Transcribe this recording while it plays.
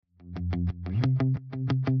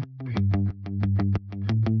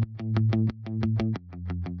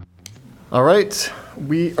All right,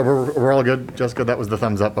 we're all good. Jessica, that was the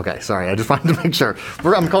thumbs up. Okay, sorry, I just wanted to make sure.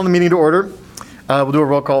 I'm calling the meeting to order. We'll do a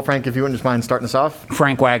roll call. Frank, if you wouldn't just mind starting us off.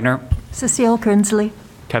 Frank Wagner. Cecile Kernsley.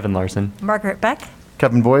 Kevin Larson. Margaret Beck.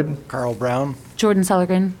 Kevin Boyd. Carl Brown. Jordan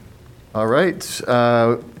Sellergren. All right.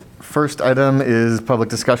 First item is public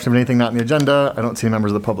discussion of anything not on the agenda. I don't see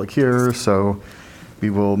members of the public here, so we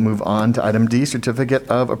will move on to item D, certificate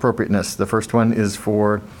of appropriateness. The first one is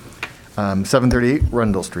for 738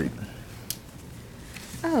 Rundle Street.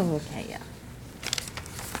 Oh, okay, yeah.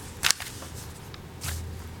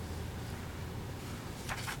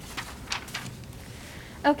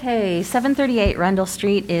 Okay, 738 Rundle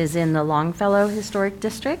Street is in the Longfellow Historic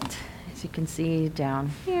District, as you can see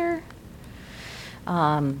down here.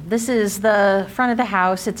 This is the front of the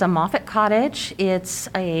house. It's a Moffett cottage. It's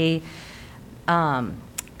a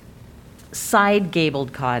side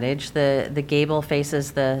gabled cottage. The gable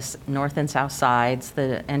faces the north and south sides.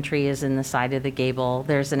 The entry is in the side of the gable.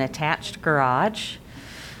 There's an attached garage.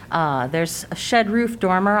 There's a shed roof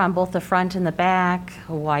dormer on both the front and the back,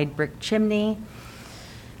 a wide brick chimney,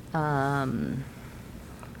 some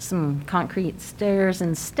concrete stairs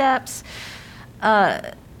and steps.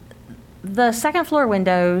 The second floor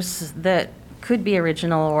windows that could be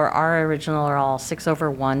original or are original are all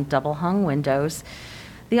 6/1 double hung windows.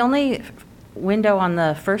 The only window on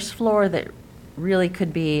the first floor that really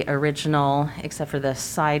could be original, except for the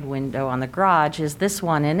side window on the garage, is this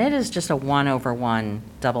one, and it is just a 1/1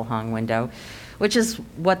 double hung window, which is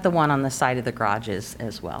what the one on the side of the garage is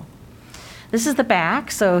as well. This is the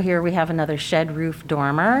back, so here we have another shed roof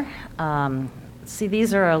dormer. See,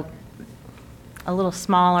 these are a little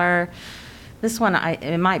smaller. This one,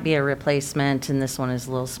 it might be a replacement, and this one is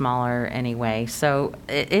a little smaller anyway. So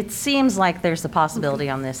it seems like there's a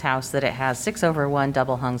possibility on this house that it has 6/1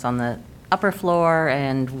 double hungs on the upper floor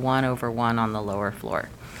and 1/1 on the lower floor.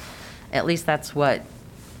 At least that's what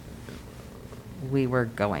we were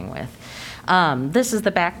going with. This is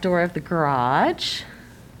the back door of the garage.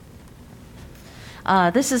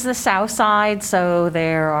 This is the south side, so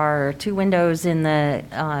there are 2 windows in the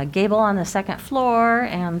gable on the second floor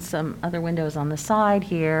and some other windows on the side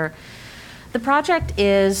here. The project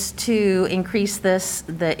is to increase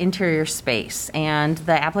the interior space, and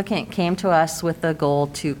the applicant came to us with the goal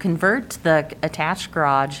to convert the attached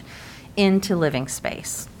garage into living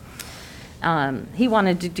space. He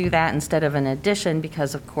wanted to do that instead of an addition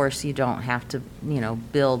because, of course, you don't have to,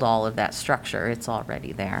 build all of that structure. It's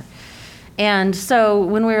already there. And so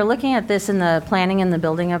when we were looking at this in the planning and the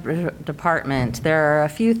building up department, there are a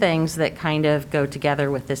few things that kind of go together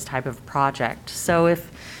with this type of project. So if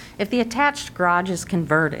the attached garage is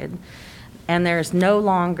converted and there's no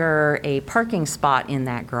longer a parking spot in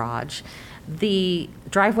that garage, the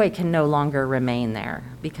driveway can no longer remain there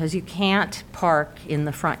because you can't park in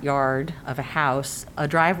the front yard of a house. A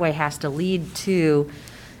driveway has to lead to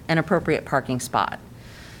an appropriate parking spot.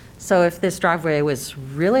 So if this driveway was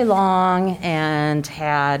really long and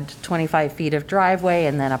had 25 feet of driveway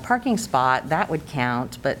and then a parking spot, that would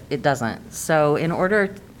count, but it doesn't. So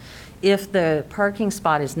if the parking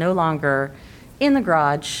spot is no longer in the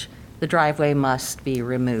garage, the driveway must be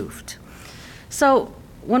removed. So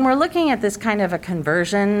when we're looking at this kind of a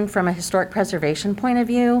conversion from a historic preservation point of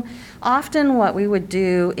view, often what we would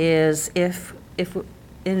do is if it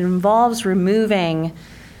involves removing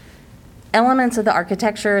elements of the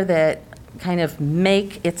architecture that kind of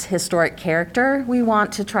make its historic character, we want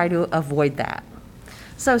to try to avoid that.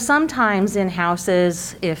 So sometimes in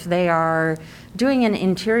houses, if they are doing an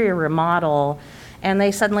interior remodel and they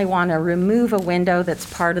suddenly want to remove a window that's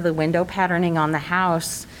part of the window patterning on the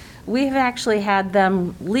house, we've actually had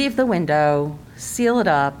them leave the window, seal it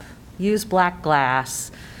up, use black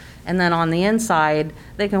glass, and then on the inside,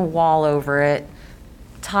 they can wall over it,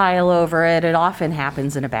 tile over it. It often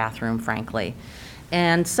happens in a bathroom, frankly.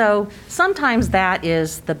 And so sometimes that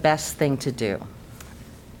is the best thing to do.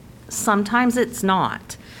 Sometimes it's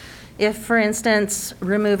not. If, for instance,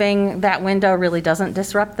 removing that window really doesn't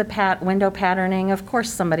disrupt the window patterning, of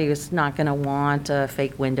course somebody is not going to want a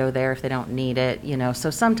fake window there if they don't need it,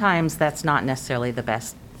 So sometimes that's not necessarily the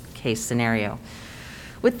best case scenario.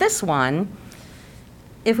 With this one,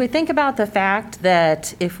 if we think about the fact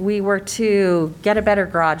that if we were to get a better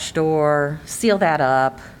garage door, seal that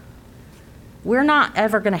up, we're not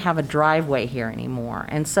ever going to have a driveway here anymore.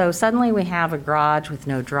 And so suddenly we have a garage with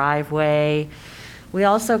no driveway. We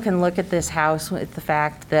also can look at this house with the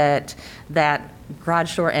fact that that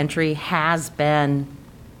garage door entry has been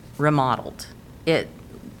remodeled. It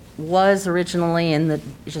was originally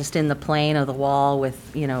just in the plane of the wall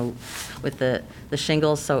with the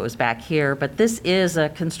shingles, so it was back here. But this is a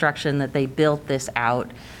construction that they built this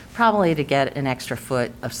out probably to get an extra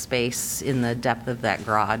foot of space in the depth of that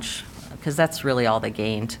garage, because that's really all they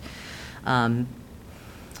gained.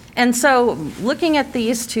 And so, looking at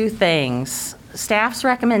these two things, staff's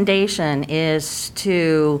recommendation is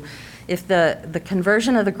to, if the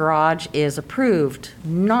conversion of the garage is approved,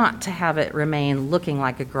 not to have it remain looking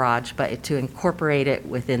like a garage, but to incorporate it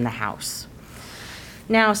within the house.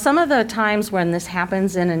 Now, some of the times when this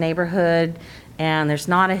happens in a neighborhood and there's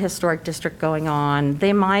not a historic district going on,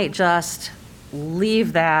 they might just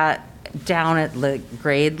leave that down at the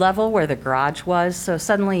grade level where the garage was. So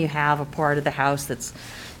suddenly you have a part of the house that's,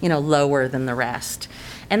 lower than the rest.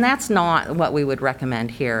 And that's not what we would recommend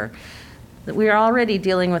here. We are already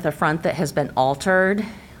dealing with a front that has been altered.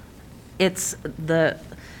 It's the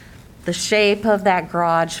shape of that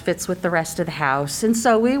garage fits with the rest of the house. And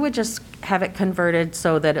so we would just have it converted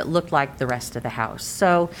so that it looked like the rest of the house.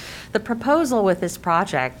 So the proposal with this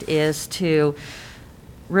project is to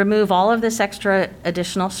remove all of this extra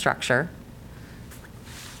additional structure,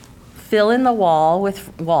 fill in the wall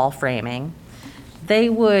with wall framing. They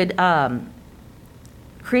would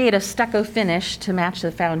create a stucco finish to match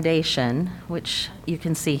the foundation, which you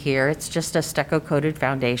can see here. It's just a stucco coated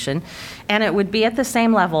foundation, and it would be at the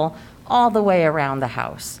same level all the way around the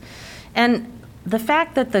house. And the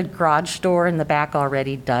fact that the garage door in the back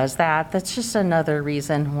already does that, that's just another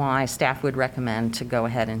reason why staff would recommend to go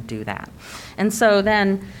ahead and do that. And so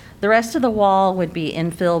then the rest of the wall would be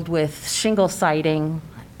infilled with shingle siding,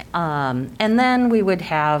 and then we would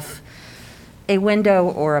have a window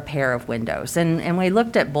or a pair of windows. And we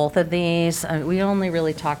looked at both of these. We only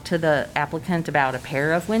really talked to the applicant about a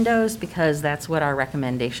pair of windows because that's what our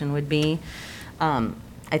recommendation would be.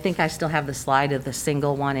 I think I still have the slide of the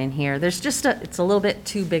single one in here. There's just it's a little bit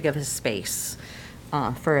too big of a space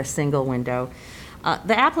for a single window.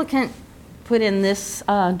 The applicant put in this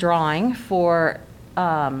drawing for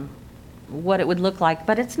what it would look like,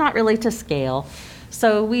 but it's not really to scale.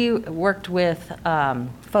 So we worked with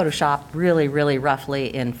Photoshop really, really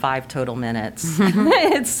roughly in 5 total minutes.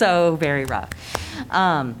 It's so very rough.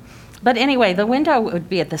 But anyway, the window would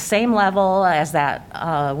be at the same level as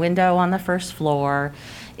that window on the first floor.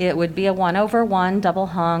 It would be a 1/1 double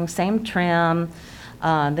hung, same trim.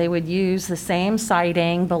 They would use the same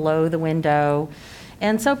siding below the window.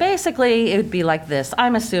 And so basically it would be like this.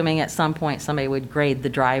 I'm assuming at some point somebody would grade the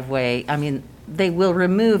driveway. I mean, they will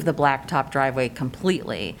remove the blacktop driveway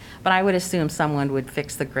completely, but I would assume someone would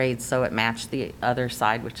fix the grade so it matched the other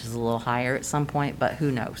side, which is a little higher at some point, but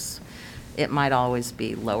who knows? It might always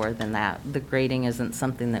be lower than that. The grading isn't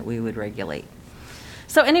something that we would regulate.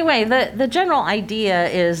 So anyway, the general idea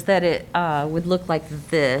is that it would look like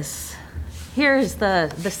this. Here's the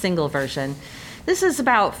single version. This is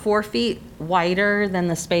about 4 feet wider than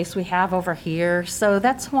the space we have over here. So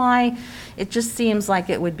that's why it just seems like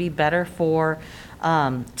it would be better for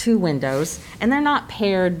 2 windows. And they're not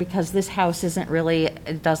paired because this house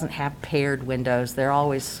it doesn't have paired windows. They're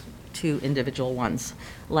always 2 individual ones.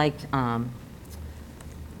 Like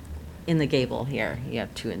in the gable here, you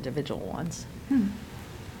have 2 individual ones.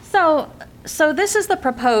 So this is the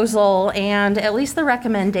proposal and at least the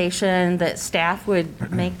recommendation that staff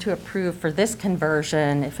would make to approve for this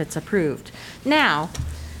conversion if it's approved. Now,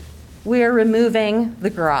 we're removing the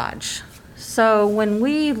garage. So when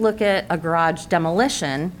we look at a garage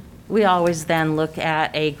demolition, we always then look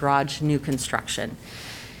at a garage new construction.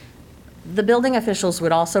 The building officials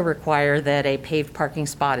would also require that a paved parking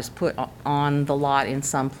spot is put on the lot in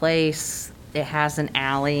some place. It has an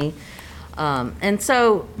alley. And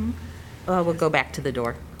so we'll go back to the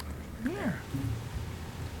door.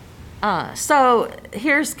 So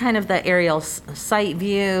here's kind of the aerial site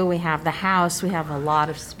view. We have the house. We have a lot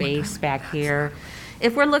of space back here.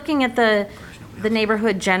 If we're looking at the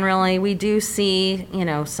neighborhood generally, we do see,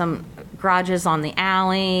 some garages on the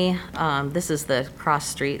alley. This is the cross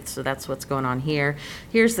street, so that's what's going on here.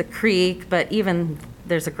 Here's the creek, but even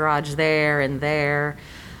there's a garage there and there.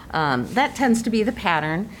 That tends to be the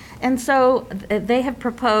pattern. And so they have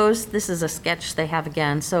proposed, this is a sketch they have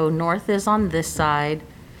again, so north is on this side.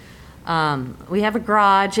 We have a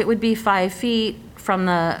garage. It would be 5 feet from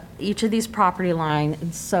each of these property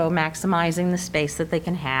lines, so maximizing the space that they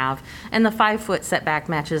can have. And the 5-foot setback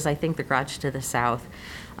matches, I think, the garage to the south.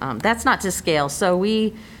 That's not to scale, so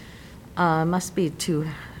we must be to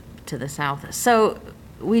the south. So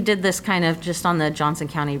we did this kind of just on the Johnson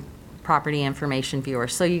County property information viewer,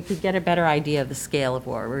 so you could get a better idea of the scale of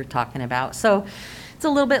what we're talking about. So it's a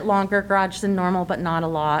little bit longer garage than normal, but not a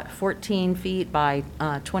lot. 14 feet by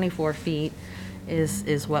 24 feet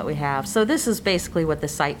is what we have. So this is basically what the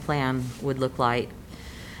site plan would look like.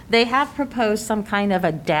 They have proposed some kind of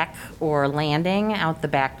a deck or landing out the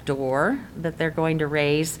back door that they're going to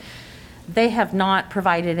raise. They have not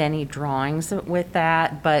provided any drawings with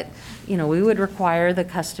that, but, you know, we would require the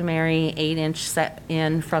customary 8-inch set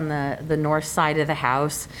in from the north side of the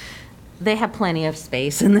house. They have plenty of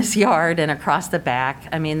space in this yard and across the back.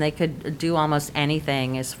 I mean, they could do almost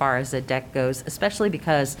anything as far as the deck goes, especially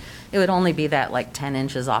because it would only be that like 10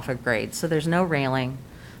 inches off of grade. So there's no railing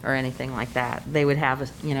or anything like that. They would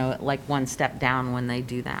have, you know, like one step down when they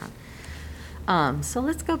do that. So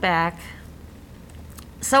let's go back.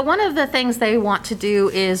 So one of the things they want to do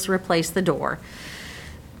is replace the door.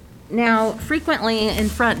 Now, frequently in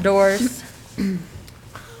front doors,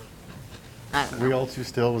 Were we all too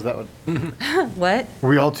still? Was that what? what? Were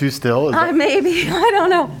we all too still? Is that- Maybe, I don't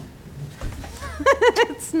know.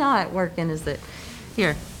 It's not working, is it?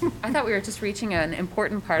 Here. I thought we were just reaching an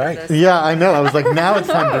important part Right. of this. Yeah, I know. I was like, now it's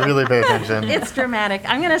time to really pay attention. It's dramatic.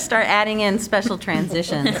 I'm going to start adding in special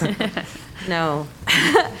transitions. No.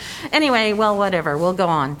 Anyway, well, whatever. We'll go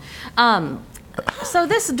on. So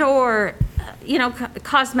this door, you know,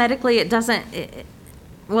 cosmetically, it doesn't,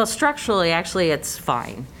 well, structurally, actually, it's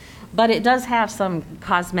fine. But it does have some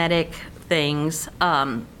cosmetic things.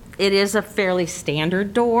 It is a fairly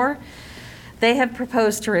standard door. They have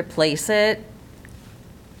proposed to replace it.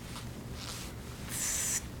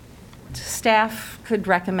 Staff could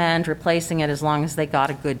recommend replacing it as long as they got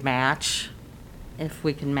a good match, if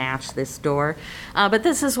we can match this door. But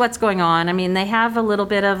this is what's going on. I mean, they have a little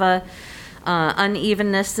bit of a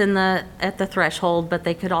unevenness at the threshold, but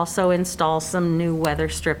they could also install some new weather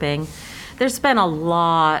stripping. There's been a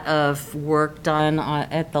lot of work done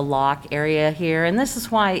at the lock area here, and this is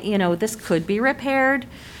why, you know, this could be repaired.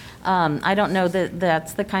 I don't know that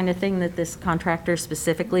that's the kind of thing that this contractor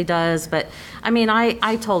specifically does, but I mean,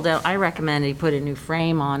 I told him, I recommend he put a new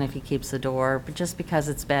frame on if he keeps the door, but just because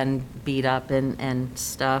it's been beat up and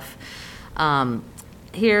stuff.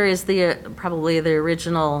 Here is probably the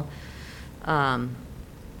original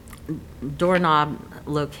doorknob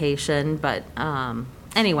location, but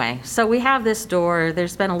anyway, so we have this door.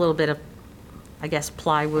 There's been a little bit of, I guess,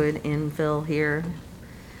 plywood infill here.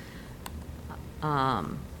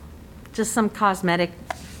 Just some cosmetic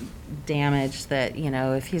damage that, you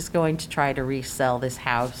know, if he's going to try to resell this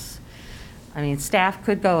house, I mean, staff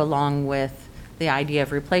could go along with the idea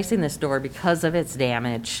of replacing this door because of its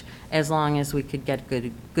damage, as long as we could get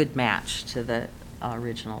good match to the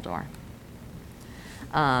original door.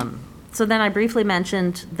 So then I briefly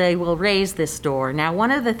mentioned they will raise this door. Now,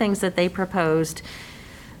 one of the things that they proposed,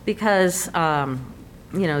 because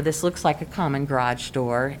you know, this looks like a common garage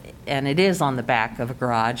door, and it is on the back of a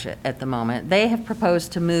garage at the moment. They have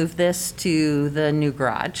proposed to move this to the new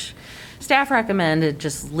garage. Staff recommended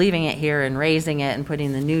just leaving it here and raising it and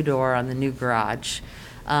putting the new door on the new garage.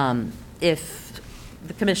 If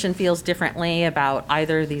the commission feels differently about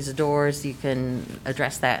either of these doors, you can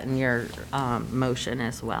address that in your motion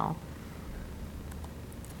as well.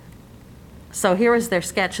 So here is their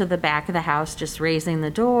sketch of the back of the house, just raising the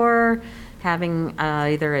door, having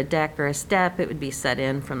either a deck or a step. It would be set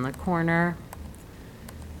in from the corner.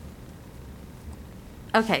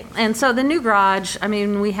 Okay, and so the new garage, I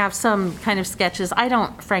mean, we have some kind of sketches. I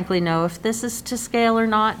don't frankly know if this is to scale or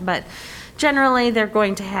not, but generally they're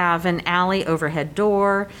going to have an alley overhead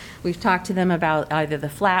door. We've talked to them about either the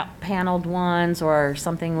flat paneled ones or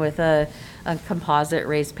something with a composite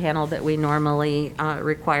raised panel that we normally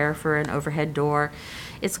require for an overhead door.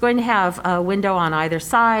 It's going to have a window on either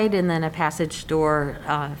side and then a passage door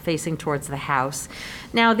facing towards the house.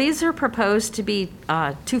 Now, these are proposed to be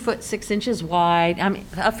 2 foot 6 inches wide, I mean,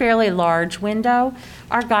 a fairly large window.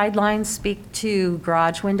 Our guidelines speak to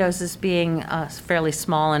garage windows as being fairly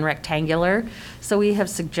small and rectangular, so we have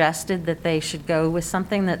suggested that they should go with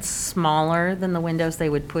something that's smaller than the windows they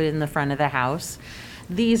would put in the front of the house.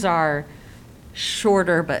 These are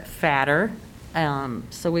shorter but fatter.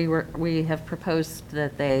 So we have proposed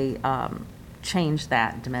that they change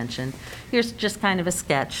that dimension. Here's just kind of a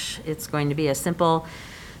sketch. It's going to be a simple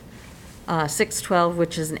 612,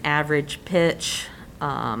 which is an average pitch.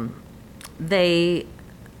 The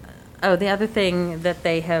other thing that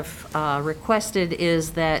they have requested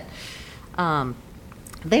is that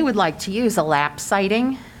they would like to use a lap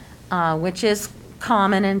siding, which is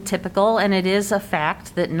common and typical, and it is a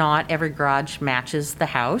fact that not every garage matches the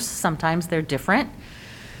house. Sometimes they're different.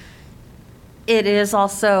 It is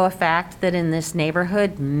also a fact that in this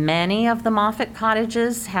neighborhood, many of the Moffett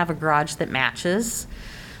cottages have a garage that matches.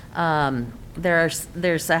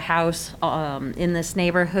 There's a house in this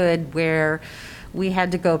neighborhood where We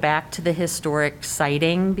had to go back to the historic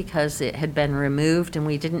siding because it had been removed and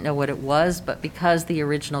we didn't know what it was, but because the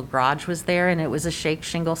original garage was there and it was a shake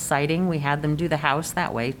shingle siding, we had them do the house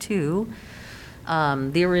that way too.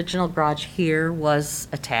 The original garage here was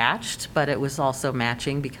attached, but it was also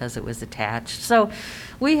matching because it was attached. So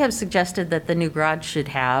we have suggested that the new garage should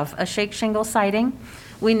have a shake shingle siding.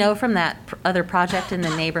 We know from that other project in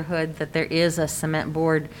the neighborhood that there is a cement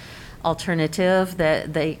board alternative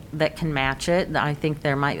that can match it. I think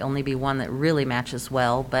there might only be one that really matches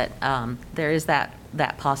well, but there is that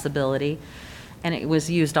possibility, and it was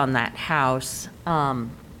used on that house.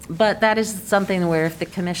 But that is something where if the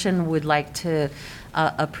commission would like to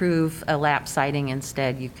approve a lap siding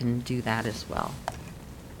instead, you can do that as well.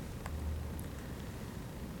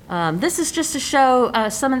 This is just to show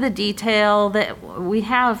some of the detail that we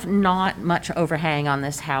have not much overhang on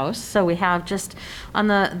this house. So we have just on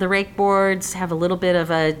the rake boards have a little bit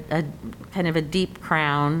of a kind of a deep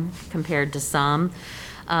crown compared to some.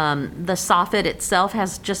 The soffit itself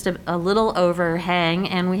has just a little overhang,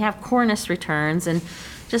 and we have cornice returns. And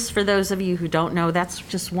just for those of you who don't know, that's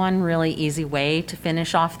just one really easy way to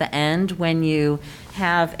finish off the end when you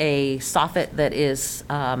have a soffit that is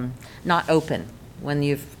not open. When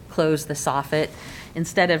you've closed the soffit,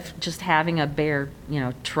 instead of just having a bare,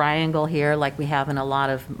 triangle here like we have in a lot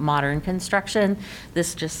of modern construction,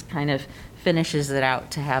 this just kind of finishes it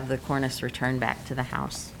out to have the cornice return back to the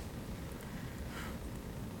house.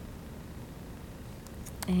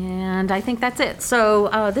 And I think that's it.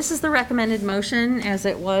 So this is the recommended motion as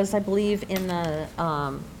it was, I believe, in the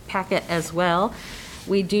packet as well.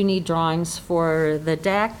 We do need drawings for the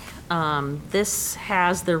deck. This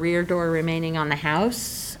has the rear door remaining on the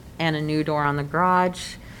house and a new door on the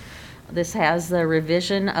garage. This has the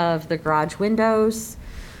revision of the garage windows,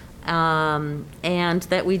 and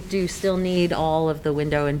that we do still need all of the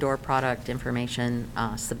window and door product information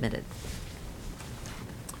submitted.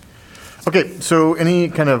 Okay, so any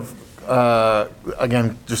kind of,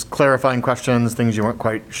 again, just clarifying questions, things you weren't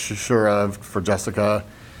quite sure of for Jessica,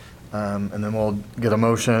 and then we'll get a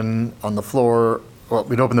motion on the floor. Well,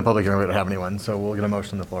 we'd open the public hearing, we don't have anyone, so we'll get a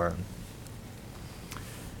motion on the floor.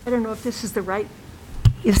 I don't know if this is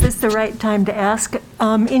is this the right time to ask?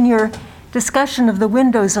 In your discussion of the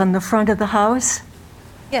windows on the front of the house,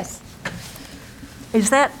 Yes. is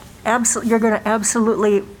that you're going to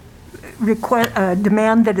absolutely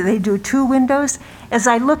demand that they do two windows? As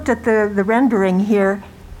I looked at the rendering here,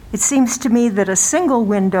 it seems to me that a single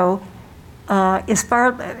window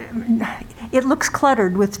it looks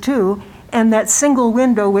cluttered with two, and that single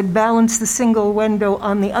window would balance the single window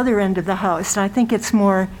on the other end of the house. And I think it's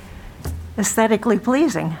more aesthetically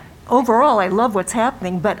pleasing. Overall, I love what's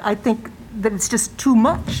happening, but I think that it's just too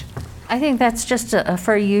much. I think that's just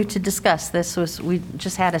for you to discuss. We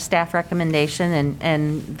just had a staff recommendation,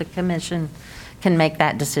 and the commission can make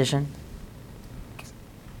that decision.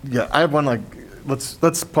 Yeah, I have one,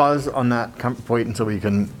 let's pause on that point until we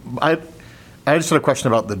can, I just had a question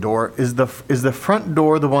about the door. Is the front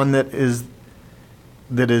door the one that is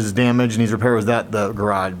damaged and needs repair? Or is that the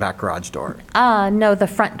back garage door? No, the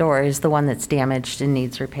front door is the one that's damaged and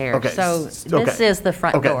needs repair. Okay. So this is the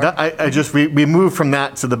front door. Okay, we moved from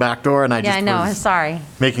that to the back door, and I just Yeah, I know, was sorry.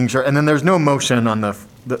 making sure. And then there's no motion on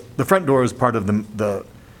the front door is part of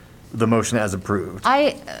the motion as approved.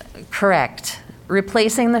 Correct.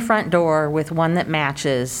 Replacing the front door with one that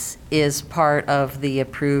matches is part of the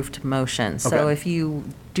approved motion. So Okay. if you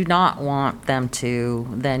do not want them to,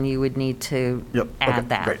 then you would need to add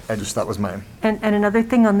that. Great, that was mine. And another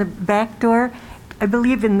thing on the back door, I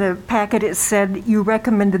believe in the packet it said you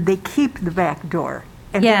recommended they keep the back door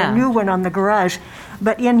and get Yeah. a new one on the garage.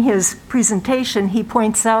 But in his presentation, he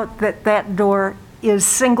points out that door is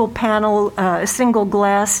single panel, single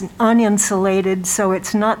glass, uninsulated, so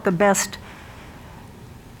it's not the best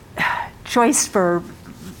choice for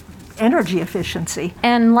energy efficiency.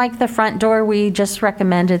 And like the front door, we just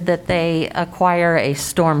recommended that they acquire a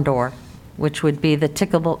storm door, which would be the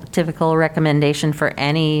typical recommendation for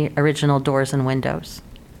any original doors and windows.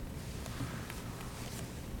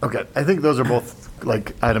 Okay, I think those are both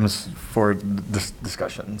items for this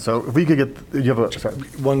discussion. So if we could get, you have sorry.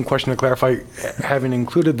 One question to clarify, having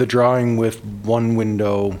included the drawing with one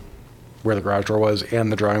window where the garage door was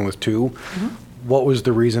and the drawing with two, what was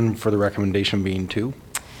the reason for the recommendation being two?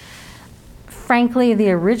 Frankly, the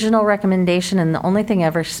original recommendation and the only thing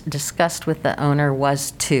ever discussed with the owner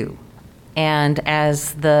was two. And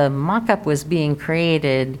as the mock-up was being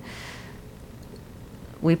created,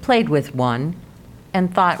 we played with one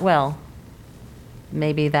and thought, well,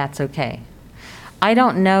 maybe that's okay. I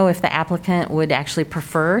don't know if the applicant would actually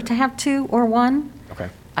prefer to have two or one. Okay.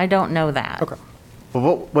 I don't know that. Okay.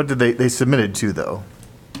 Well, what did they submitted to, though?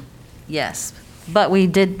 Yes, but we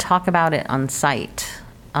did talk about it on site.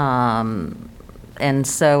 And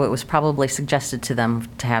so it was probably suggested to them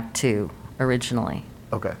to have 2 originally.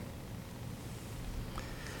 Okay.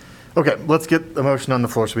 Okay, let's get the motion on the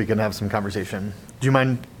floor so we can have some conversation. Do you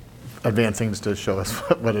mind advancing just to show us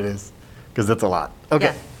what it is? Because that's a lot. Okay.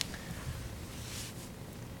 Yeah.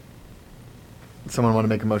 Someone want to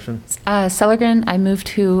make a motion? Sellergren, I move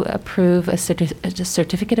to approve a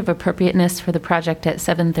certificate of appropriateness for the project at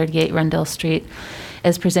 738 Rundle Street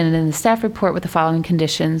as presented in the staff report with the following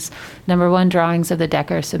conditions. Number 1, drawings of the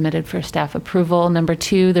deck are submitted for staff approval. Number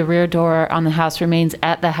 2, the rear door on the house remains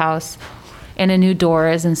at the house and a new door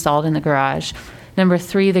is installed in the garage. Number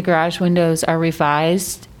 3, the garage windows are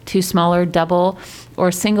revised to smaller double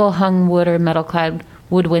or single hung wood or metal clad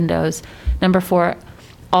wood windows. Number 4,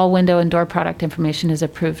 all window and door product information is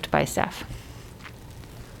approved by staff.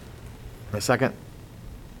 A second?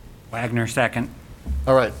 Wagner, second.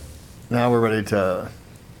 All right, now we're ready to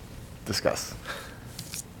discuss.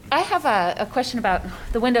 I have a question about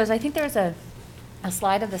the windows. I think there was a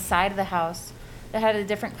slide of the side of the house that had a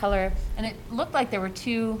different color, and it looked like there were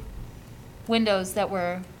 2 windows that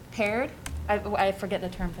were paired. I forget the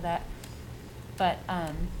term for that, but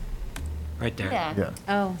Right there. yeah. Yeah.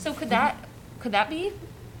 Oh. So could that be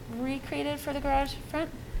recreated for the garage front?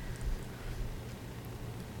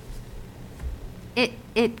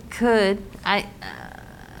 It could. Do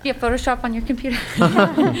you have Photoshop on your computer?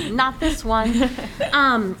 Not this one.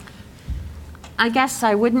 I guess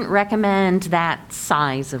I wouldn't recommend that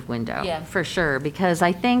size of window. Yeah. For sure, because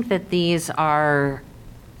I think that these are,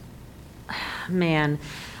 man,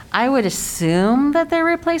 I would assume that they're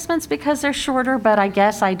replacements because they're shorter, but I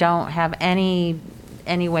guess I don't have any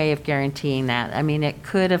way of guaranteeing that. I mean, it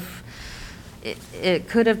could have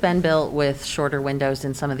been built with shorter windows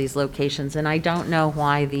in some of these locations, and I don't know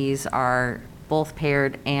why these are both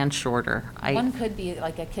paired and shorter. One could be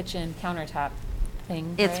like a kitchen countertop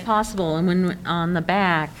thing, It's right? possible, and when, on the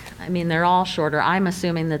back, I mean, they're all shorter. I'm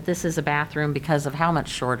assuming that this is a bathroom because of how much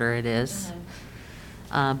shorter it is.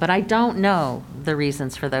 But I don't know the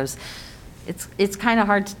reasons for those. It's kind of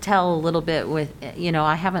hard to tell a little bit with,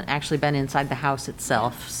 I haven't actually been inside the house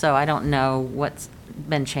itself, so I don't know what's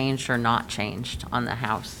been changed or not changed on the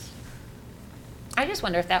house. I just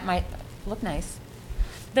wonder if that might look nice.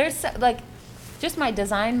 There's like, just my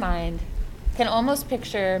design mind can almost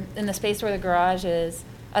picture in the space where the garage is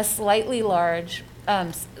a slightly large,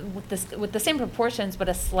 with the same proportions, but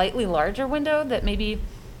a slightly larger window that maybe,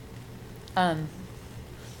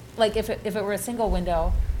 like if it were a single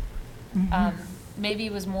window, maybe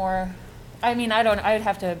it was more. I mean, I would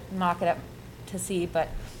have to mock it up to see, but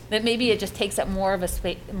that maybe it just takes up more of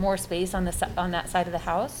a more space on that side of the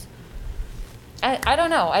house. I don't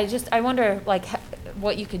know. I wonder like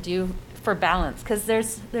what you could do for balance, because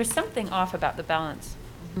there's something off about the balance.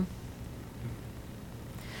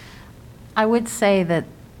 I would say that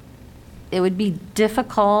it would be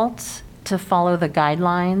difficult to follow the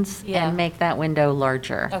guidelines Yeah. and make that window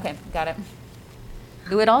larger. Okay, got it.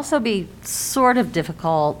 It would also be sort of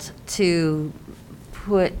difficult to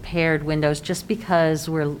put paired windows just because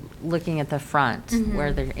we're looking at the front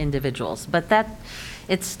where they're individuals. But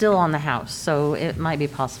it's still on the house, so it might be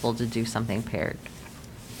possible to do something paired.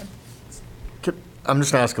 I'm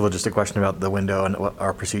just going to ask a logistic question about the window and what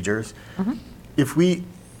our procedures. If we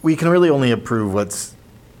can really only approve what's,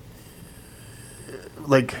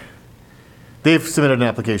 like, they've submitted an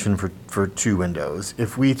application for 2 windows.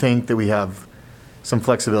 If we think that we have some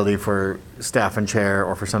flexibility for staff and chair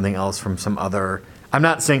or for something else from some other, I'm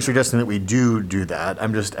not suggesting that we do that.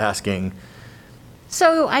 I'm just asking.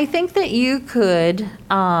 So I think that you could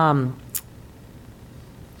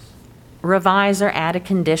revise or add a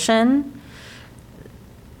condition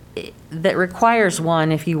that requires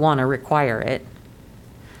one if you want to require it,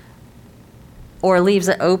 or leaves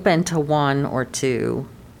it open to 1 or 2.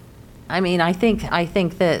 I mean, I think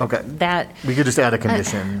that Okay. that We could just add a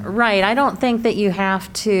condition. right. I don't think that you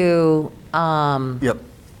have to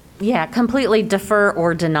Yep. completely defer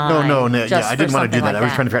or deny. No, yeah, just I for didn't want to do something that. like I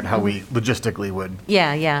was trying to figure out how we logistically would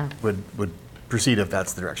Yeah. proceed if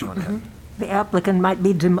that's the direction we want to head. The applicant might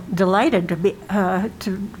be delighted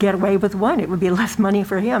to get away with 1. It would be less money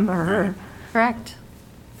for him or her. Correct.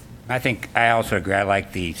 I also agree. I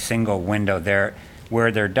like the single window there. Where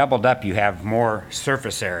they're doubled up, you have more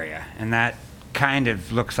surface area, and that kind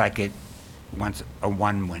of looks like it wants a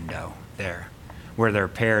 1 window there. Where they're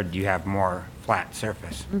paired, you have more flat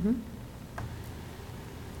surface.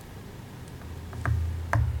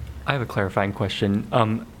 I have a clarifying question.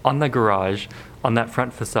 On the garage, on that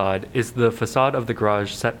front facade, is the facade of the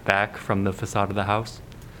garage set back from the facade of the house?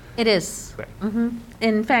 It is. Okay.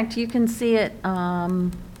 In fact, you can see it,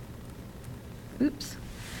 oops,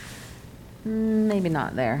 maybe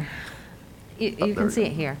not there. You there can we see go.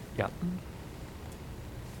 it here. Yeah.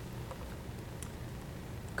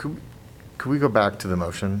 Could we go back to the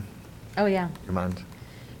motion? Oh, yeah. You mind?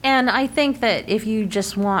 And I think that if you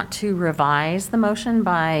just want to revise the motion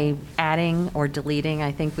by adding or deleting,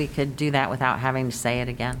 I think we could do that without having to say it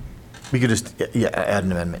again. We could just, yeah, add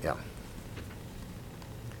an amendment, yeah.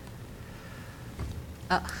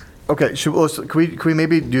 Okay, could we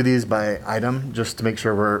maybe do these by item, just to make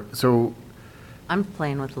sure so I'm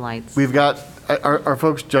playing with lights. we've got, are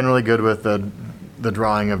folks generally good with the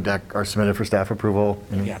drawing of deck are submitted for staff approval?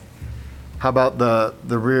 Yeah. How about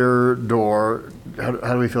the rear door? How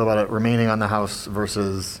do we feel about it remaining on the house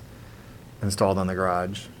versus installed on the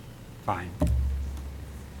garage? Fine.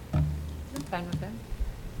 I'm fine with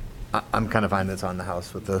that. I'm kind of fine that's on the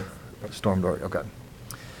house with the storm door, okay.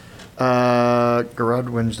 Garage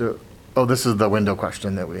window, oh, this is the window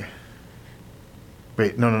question that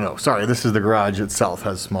wait, no, sorry, this is the garage itself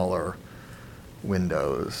has smaller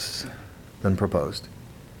windows than proposed.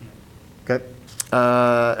 Okay,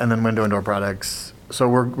 and then window and door products. So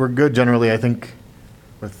we're good generally, I think,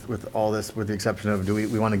 with all this, with the exception of, do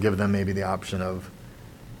we want to give them maybe the option of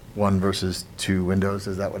 1 versus 2 windows?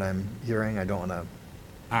 Is that what I'm hearing? I don't want to.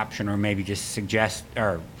 Option, or maybe just suggest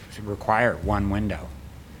or require 1 window.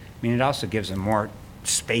 I mean, it also gives them more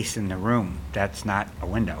space in the room. That's not a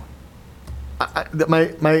window.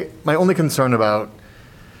 My only concern about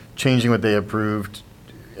changing what they approved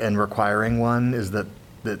and requiring 1 is that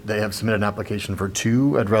they have submitted an application for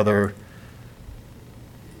 2. I'd rather,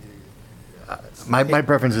 my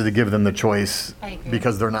preference is to give them the choice I agree.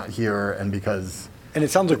 because they're not here and because, And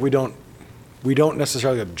it sounds like we don't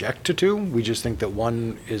necessarily object to 2. We just think that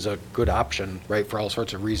 1 is a good option, right, for all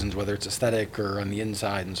sorts of reasons, whether it's aesthetic or on the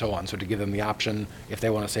inside and so on. So to give them the option, if they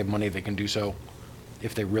want to save money, they can do so.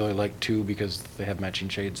 If they really like 2 because they have matching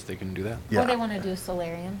shades, they can do that. Or they yeah. want to do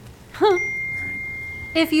solarium.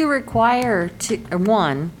 If you require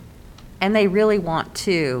 1, and they really want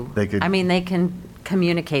 2, They could- I mean, they can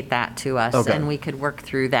communicate that to us, Okay. and we could work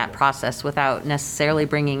through that process without necessarily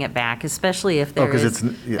bringing it back, especially if there 'cause is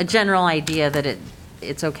it's yeah. a general idea that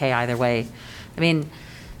it's okay either way. I mean,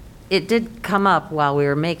 it did come up while we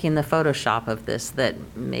were making the Photoshop of this that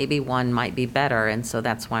maybe 1 might be better, and so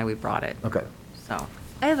that's why we brought it. Okay. So,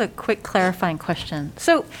 I have a quick clarifying question.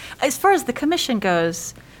 So as far as the commission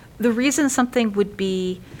goes, the reason something would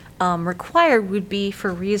be required would be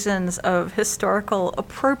for reasons of historical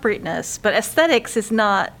appropriateness, but aesthetics is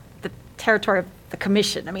not the territory of the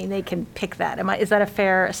commission. I mean, they can pick that. Is that a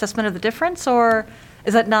fair assessment of the difference, or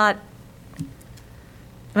is that not,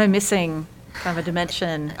 am I missing kind of a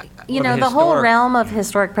dimension? you Well, know, the whole historic- realm of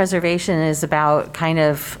historic preservation is about kind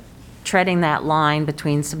of treading that line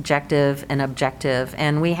between subjective and objective.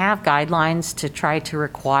 And we have guidelines to try to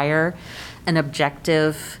require an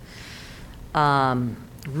objective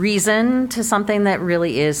reason to something that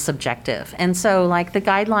really is subjective. And so like the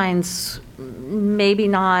guidelines, maybe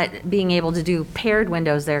not being able to do paired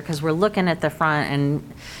windows there because we're looking at the front.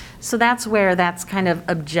 And so that's where that's kind of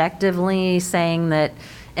objectively saying that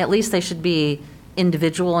at least they should be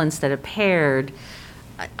individual instead of paired.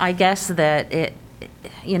 I guess that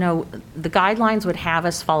you know, the guidelines would have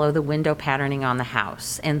us follow the window patterning on the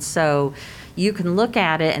house. And so you can look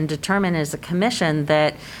at it and determine as a commission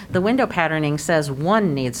that the window patterning says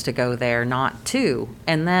 1 needs to go there, not 2.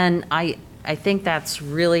 And then I think that's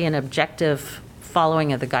really an objective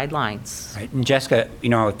following of the guidelines. Right. And Jessica, you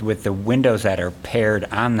know, with the windows that are paired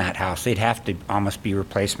on that house, they'd have to almost be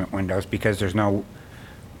replacement windows because there's no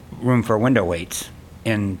room for window weights.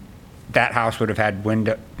 And that house would have had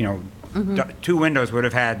window, you know, 2 windows would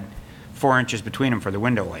have had 4 inches between them for the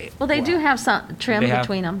window weight. Well, they do have some trim They have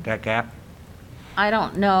between them. that gap? I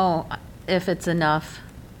don't know if it's enough.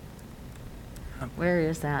 Where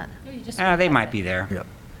is that? They might be there. Yep.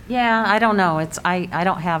 Yeah, I don't know. I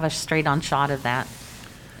don't have a straight-on shot of that.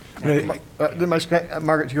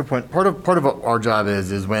 Margaret, to your point, part of what our job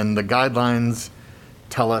is when the guidelines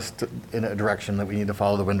tell us in a direction that we need to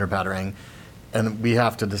follow the window patterning, and we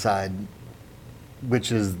have to decide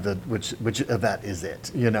which of that is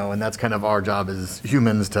it, you know, and that's kind of our job as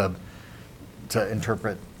humans to not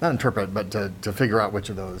interpret, but to figure out which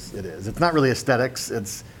of those it is. It's not really aesthetics.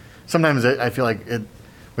 It's sometimes I feel like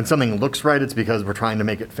when something looks right, it's because we're trying to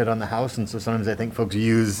make it fit on the house, and so sometimes I think folks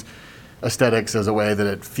use aesthetics as a way that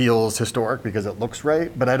it feels historic because it looks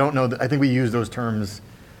right, but I don't know, I think we use those terms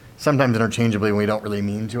sometimes interchangeably when we don't really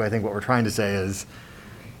mean to. I think what we're trying to say is,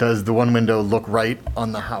 does the one window look right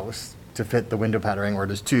on the house to fit the window patterning, or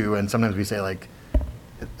does two? And sometimes we say like,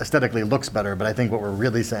 aesthetically looks better, but I think what we're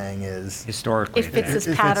really saying is. Historically. If it's then. this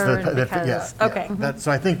If it's pattern, yeah, because, yeah. okay.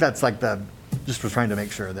 So I think that's like just was trying to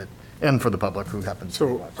make sure that, and for the public who happens to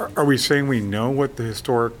be So watching. are we saying we know what the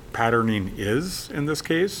historic patterning is in this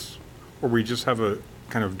case? Or we just have a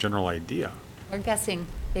kind of general idea? We're guessing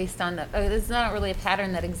based on it's not really a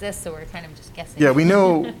pattern that exists, so we're kind of just guessing. Yeah, we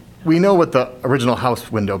know what the original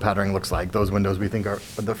house window patterning looks like. Those windows we think are,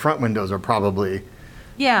 the front windows are probably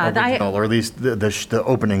Yeah, original, or at least the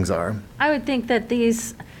openings are. I would think that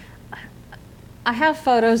I have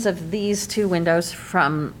photos of these two windows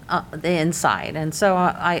from the inside, and so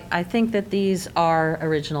I think that these are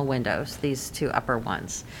original windows, these two upper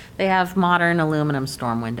ones. They have modern aluminum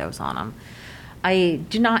storm windows on them. I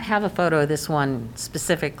do not have a photo of this one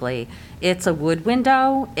specifically. It's a wood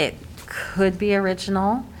window. It could be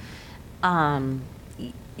original.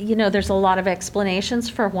 There's a lot of explanations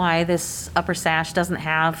for why this upper sash doesn't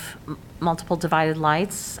have multiple divided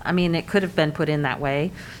lights. I mean, it could have been put in that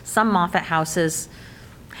way. Some Moffett houses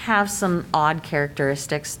have some odd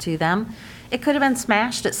characteristics to them. It could have been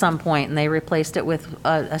smashed at some point and they replaced it with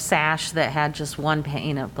a sash that had just one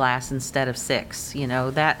pane of glass instead of 6.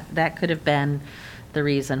 That could have been the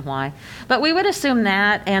reason why. But we would assume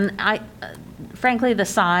that, and frankly, the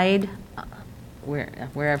side,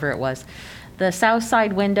 wherever it was, the south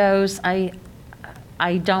side windows, I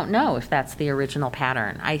don't know if that's the original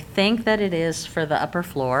pattern. I think that it is for the upper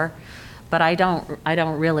floor, but I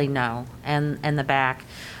don't really know. And the back,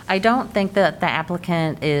 I don't think that the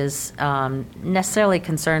applicant is necessarily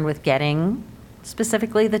concerned with getting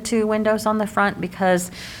specifically the two windows on the front,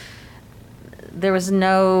 because there was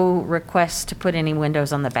no request to put any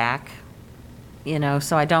windows on the back.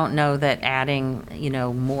 So I don't know that adding,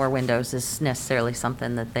 more windows is necessarily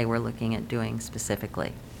something that they were looking at doing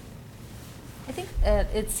specifically. I think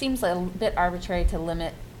it seems a bit arbitrary to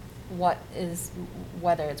limit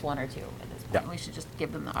whether it's one or two at this point. Yeah. We should just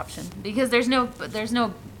give them the option, because there's no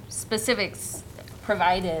specifics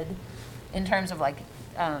provided in terms of like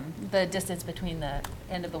the distance between the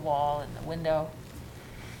end of the wall and the window.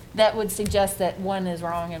 That would suggest that one is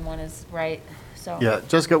wrong and one is right, so. Yeah,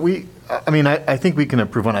 Jessica, I think we can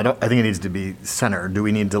approve one. I think it needs to be centered. Do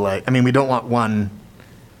we need to we don't want one,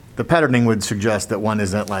 the patterning would suggest that one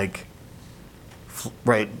isn't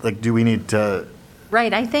right, do we need to?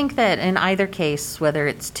 Right, I think that in either case, whether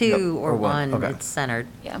it's two Yep, or one, okay. it's centered.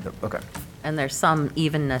 Yeah. Okay. And there's some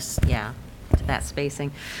evenness, to that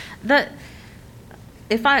spacing.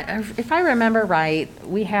 If I remember right,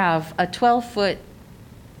 we have a 12-foot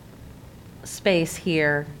space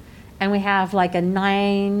here, and we have like a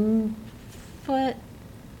 9-foot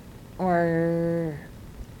or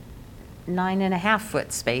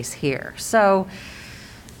 9.5-foot space here. So,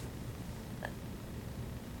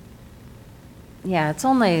 yeah, it's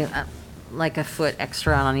only like a foot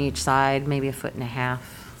extra on each side, maybe a 1.5 feet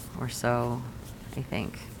or so, I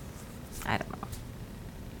think. I don't know.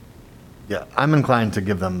 Yeah, I'm inclined to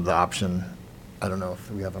give them the option. I don't know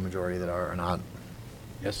if we have a majority that are or not.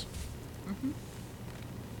 Yes? I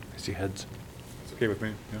see heads. It's okay with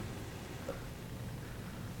me, yeah.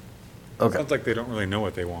 Okay. Sounds like they don't really know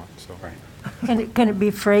what they want, so. Right. Can it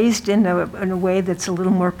be phrased in a way that's a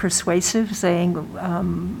little more persuasive,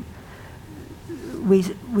 saying,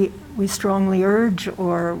 we strongly urge,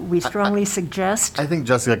 or we strongly suggest? I think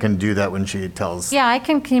Jessica can do that when she tells. Yeah, I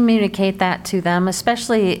can communicate that to them,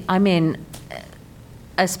 especially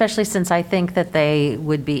since I think that they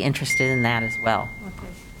would be interested in that as well.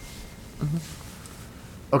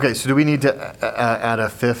 Okay, so do we need to add a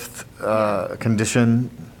fifth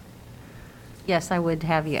condition? Yes, I would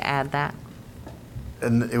have you add that.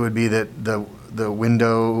 And it would be that the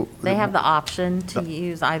window. They have the option to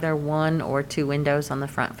use either one or two windows on the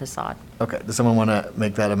front facade. Okay, does someone want to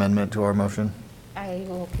make that amendment to our motion? I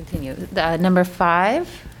will continue. Number 5,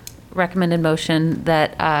 recommended motion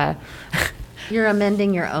that, You're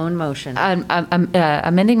amending your own motion. I'm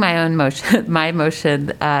amending my own motion, my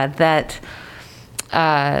motion that.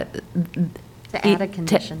 To add a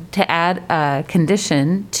condition. To add a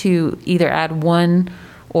condition to either add one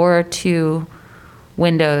or two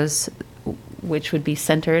windows, which would be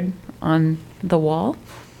centered on the wall.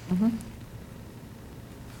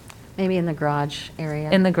 Maybe in the garage area.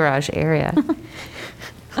 In the garage area. Do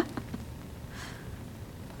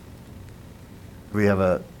we have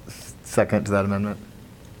a second to that amendment?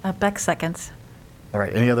 Beck seconds. All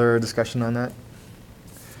right, any other discussion on that?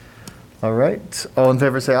 All right, all in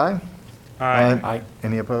favor say aye. Aye. Aye.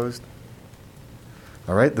 Any opposed?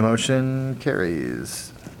 All right, the motion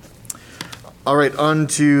carries. All right, on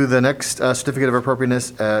to the next certificate of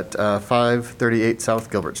appropriateness at 538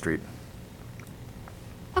 South Gilbert Street.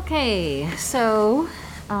 Okay, so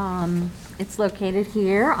it's located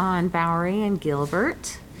here on Bowery and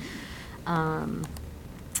Gilbert.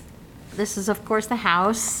 This is, of course, the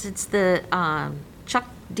house. It's the Chuck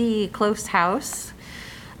D. Close house.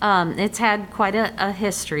 It's had quite a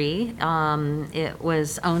history. It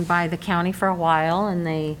was owned by the county for a while, and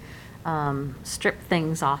they stripped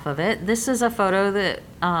things off of it. This is a photo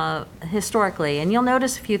that historically, and you'll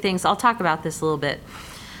notice a few things. I'll talk about this a little bit.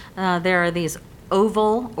 There are these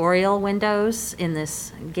oval oriel windows in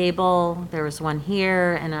this gable. There was one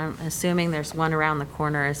here, and I'm assuming there's one around the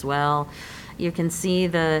corner as well. You can see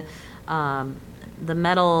the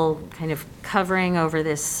metal kind of covering over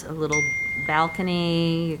this little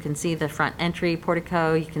balcony. You can see the front entry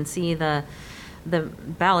portico. You can see the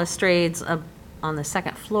balustrades on the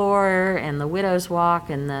second floor, and the widow's walk,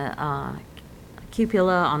 and the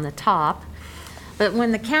cupola on the top. But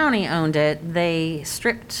when the county owned it, they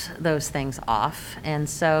stripped those things off, and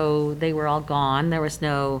so they were all gone. There was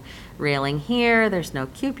no railing here. There's no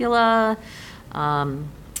cupola. Some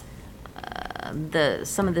of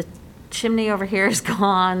the chimney over here is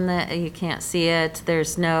gone. You can't see it.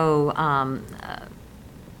 There's no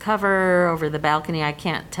cover over the balcony. I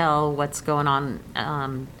can't tell what's going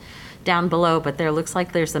on down below, but there looks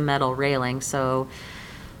like there's a metal railing, so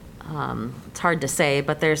it's hard to say,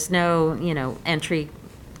 but there's no, entry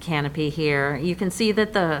canopy here. You can see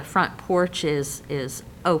that the front porch is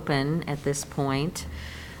open at this point.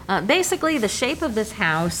 Basically, the shape of this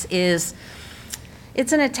house is,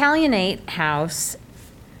 it's an Italianate house.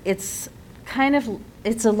 It's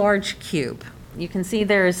a large cube. You can see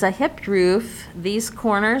there's a hipped roof. These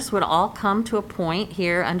corners would all come to a point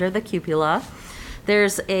here under the cupola.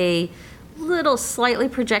 There's a little slightly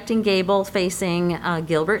projecting gable facing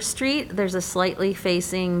Gilbert Street. There's a slightly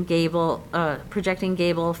projecting gable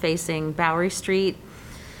facing Bowery Street.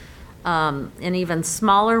 An even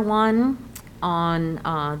smaller one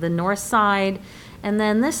on the north side. And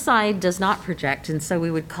then this side does not project, and so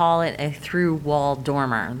we would call it a through-wall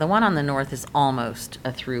dormer. The one on the north is almost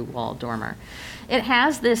a through-wall dormer. It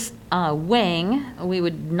has this wing. We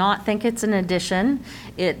would not think it's an addition.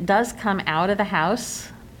 It does come out of the house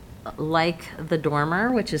like the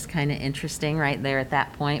dormer, which is kind of interesting right there at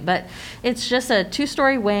that point. But it's just a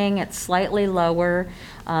two-story wing. It's slightly lower.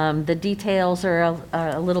 The details are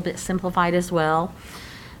a little bit simplified as well.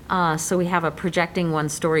 So we have a projecting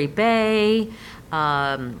one-story bay.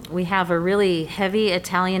 We have a really heavy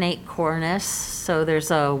Italianate cornice, so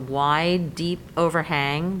there's a wide, deep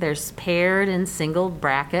overhang. There's paired and single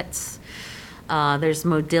brackets. There's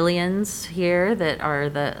modillions here that are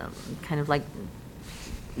the kind of like,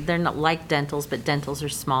 they're not like dentils, but dentils are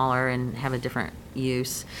smaller and have a different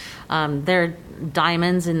use. There are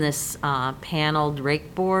diamonds in this paneled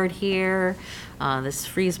rake board here. This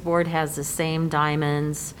frieze board has the same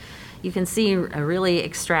diamonds. You can see a really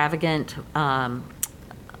extravagant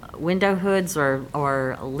window hoods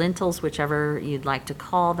or lintels, whichever you'd like to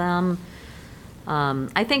call them.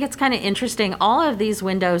 I think it's kind of interesting. All of these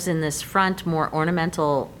windows in this front, more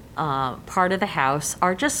ornamental part of the house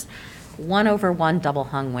are just 1/1 double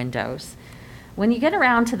hung windows. When you get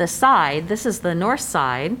around to the side, this is the north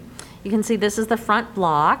side. You can see this is the front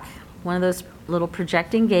block, one of those little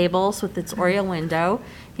projecting gables with its oriel window.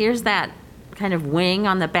 Here's that kind of wing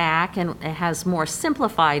on the back, and it has more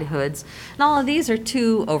simplified hoods. And all of these are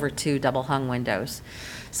 2/2 double hung windows.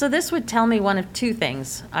 So this would tell me one of two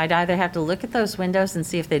things. I'd either have to look at those windows and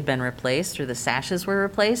see if they'd been replaced or the sashes were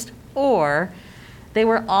replaced, or they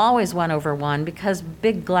were always 1/1 because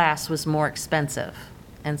big glass was more expensive.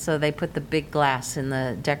 And so they put the big glass in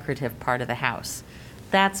the decorative part of the house.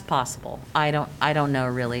 That's possible. I don't know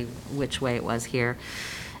really which way it was here.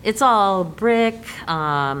 It's all brick.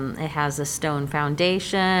 It has a stone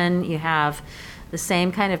foundation. You have the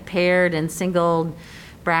same kind of paired and single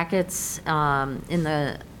brackets in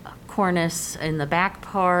the cornice in the back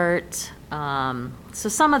part. So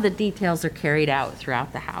some of the details are carried out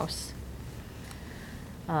throughout the house.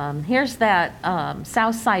 Here's that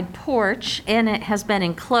south side porch, and it has been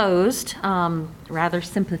enclosed rather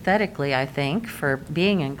sympathetically, I think, for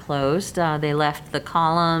being enclosed. They left the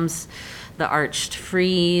columns, the arched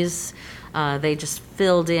frieze. They just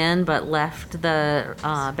filled in but left the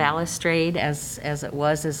balustrade as it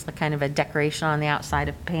was, as the kind of a decoration on the outside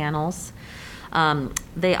of panels.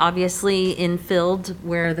 They obviously infilled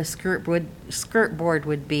where the skirt board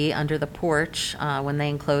would be under the porch when they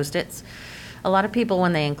enclosed it. A lot of people,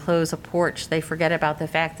 when they enclose a porch, they forget about the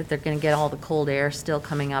fact that they're going to get all the cold air still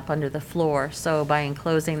coming up under the floor. So by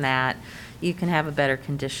enclosing that, you can have a better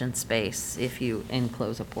conditioned space if you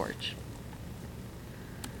enclose a porch.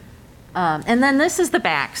 And then this is the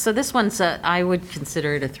back. So this one's, I would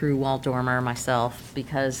consider it a through wall dormer myself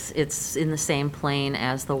because it's in the same plane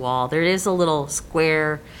as the wall. There is a little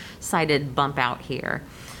square-sided bump out here.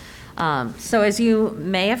 So as you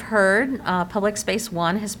may have heard, Public Space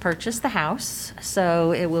One has purchased the house.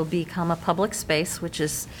 So it will become a public space, which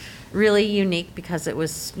is really unique because it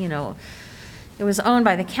was, it was owned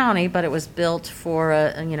by the county, but it was built for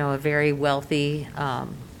a very wealthy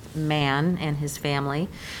man and his family.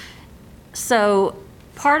 So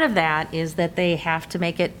part of that is that they have to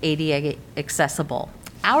make it ADA accessible.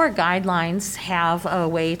 Our guidelines have a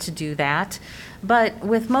way to do that, but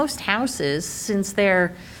with most houses, since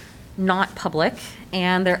they're not public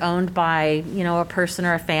and they're owned by, a person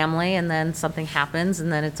or a family, and then something happens and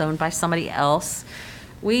then it's owned by somebody else,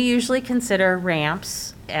 we usually consider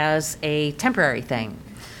ramps as a temporary thing.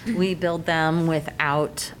 We build them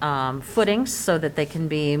without footings so that they can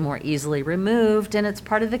be more easily removed, and it's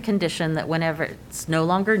part of the condition that whenever it's no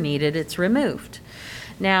longer needed, it's removed.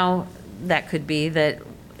 Now, that could be that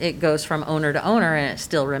it goes from owner to owner and it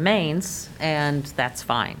still remains, and that's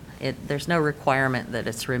fine. There's no requirement that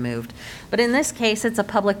it's removed. But in this case, it's a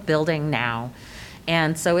public building now,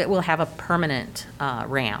 and so it will have a permanent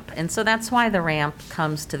ramp. And so that's why the ramp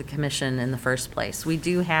comes to the commission in the first place. We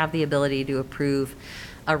do have the ability to approve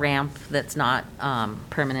a ramp that's not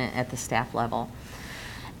permanent at the staff level.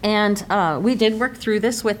 And we did work through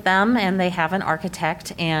this with them, and they have an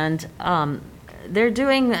architect, and they're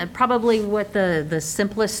doing probably what the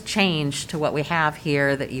simplest change to what we have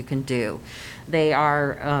here that you can do. They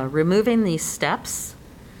are removing these steps,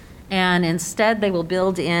 and instead they will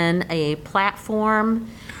build in a platform,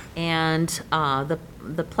 and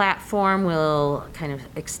the platform will kind of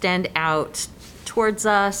extend out towards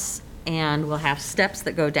us, and we'll have steps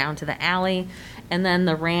that go down to the alley, and then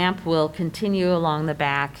the ramp will continue along the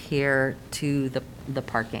back here to the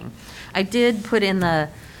parking. I did put in the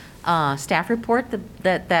staff report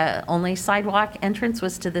that the only sidewalk entrance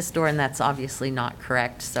was to this door, and that's obviously not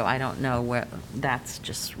correct, so I don't know where, that's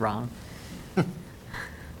just wrong.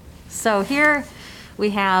 So here we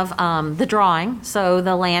have the drawing. So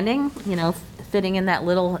the landing, fitting in that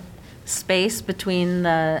little space between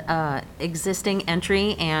the existing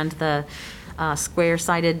entry and the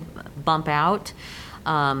square-sided bump out.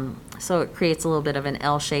 So it creates a little bit of an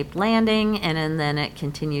L-shaped landing, and then it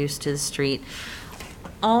continues to the street.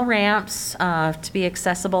 All ramps, to be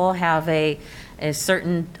accessible, have a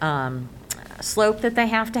certain slope that they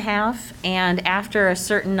have to have, and after a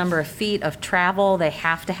certain number of feet of travel, they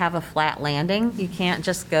have to have a flat landing. You can't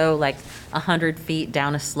just go like 100 feet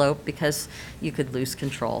down a slope because you could lose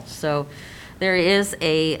control. So there is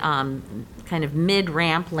a kind of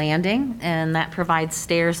mid-ramp landing, and that provides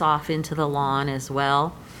stairs off into the lawn as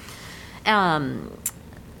well.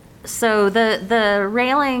 So the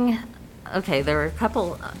railing, okay, there are a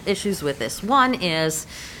couple issues with this. One is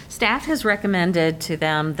staff has recommended to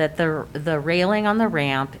them that the railing on the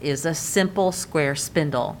ramp is a simple square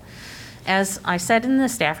spindle. As I said in the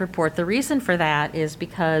staff report, the reason for that is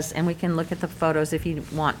because, and we can look at the photos if you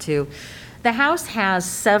want to, the house has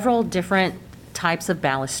several different types of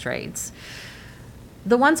balustrades.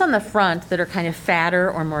 The ones on the front that are kind of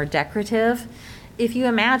fatter or more decorative, if you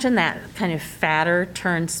imagine that kind of fatter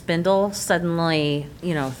turned spindle suddenly,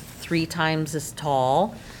 3 times as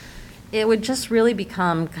tall, it would just really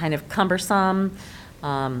become kind of cumbersome.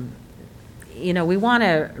 We want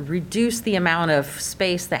to reduce the amount of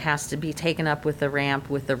space that has to be taken up with the ramp,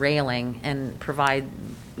 with the railing, and provide,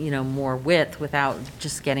 more width without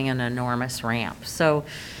just getting an enormous ramp. So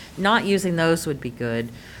not using those would be good.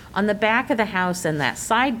 On the back of the house and that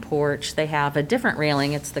side porch, they have a different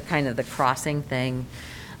railing. It's the kind of the crossing thing.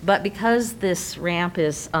 But because this ramp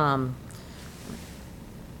is,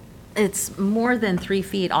 it's more than 3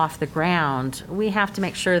 feet off the ground, we have to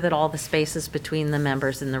make sure that all the spaces between the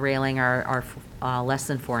members and the railing are less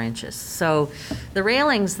than 4 inches. So the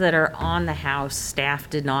railings that are on the house, staff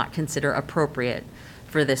did not consider appropriate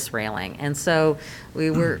for this railing. And so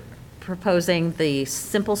we were proposing the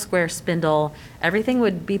simple square spindle. Everything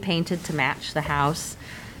would be painted to match the house.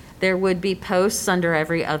 There would be posts under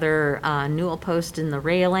every other newel post in the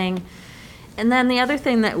railing. And then the other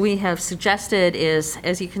thing that we have suggested is,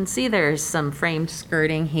 as you can see, there's some framed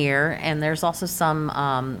skirting here, and there's also some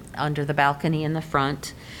under the balcony in the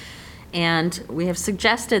front. And we have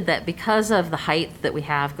suggested that because of the height that we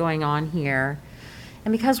have going on here,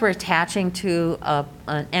 And because we're attaching to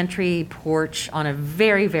an entry porch on a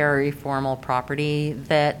very, very formal property,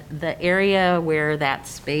 that the area where that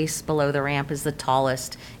space below the ramp is the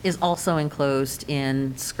tallest is also enclosed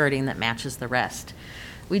in skirting that matches the rest.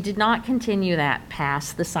 We did not continue that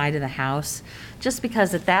past the side of the house, just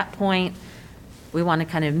because at that point, we want to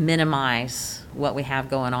kind of minimize what we have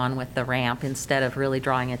going on with the ramp instead of really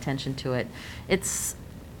drawing attention to it. It's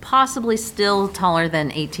possibly still taller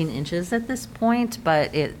than 18 inches at this point,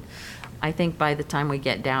 but I think by the time we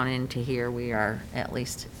get down into here, we are at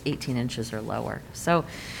least 18 inches or lower. So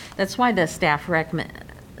that's why the staff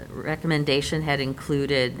recommendation had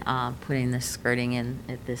included putting the skirting in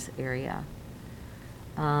at this area.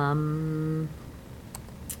 Yep,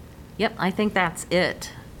 I think that's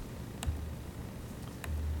it.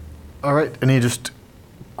 All right, any just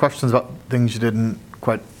questions about things you didn't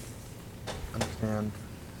quite understand?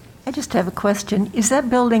 I just have a question. Is that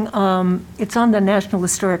building, it's on the National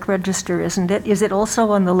Historic Register, isn't it? Is it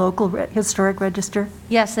also on the local historic register?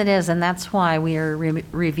 Yes, it is, and that's why we are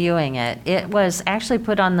reviewing it. It was actually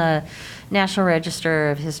put on the National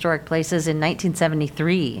Register of Historic Places in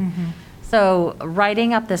 1973. So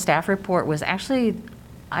writing up the staff report was actually,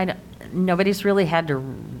 nobody's really had to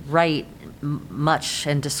write much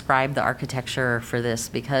and describe the architecture for this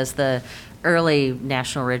because the early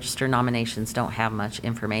National Register nominations don't have much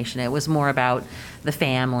information. It was more about the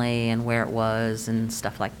family and where it was and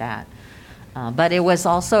stuff like that. But it was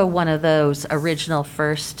also one of those original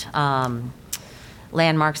first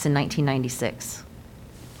landmarks in 1996.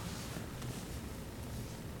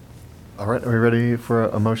 All right, are we ready for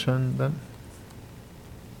a motion then?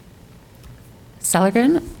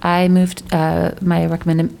 Salergren, I moved, my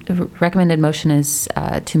recommended motion is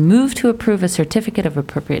to move to approve a certificate of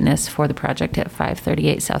appropriateness for the project at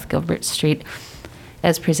 538 South Gilbert Street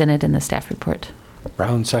as presented in the staff report.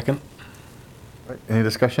 Brown, second. All right, any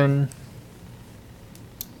discussion?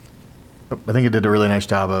 I think you did a really nice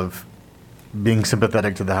job of being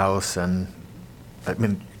sympathetic to the house, and I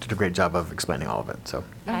mean, you did a great job of explaining all of it, so,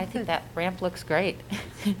 I think that ramp looks great.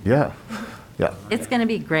 yeah, yeah. It's going to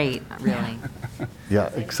be great, really. Yeah,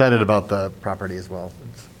 excited about the property as well.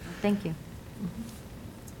 Thank you.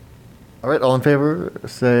 All right, all in favor,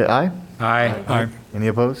 say aye. Aye. Any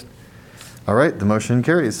opposed? All right, the motion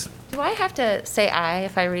carries. Do I have to say aye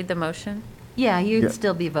if I read the motion? Yeah, you'd Yeah.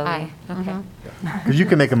 still be voting. Aye, okay. Because you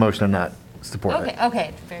can make a motion and not support it.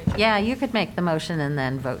 Okay, very good. Yeah, you could make the motion and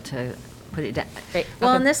then vote to put it down. Great,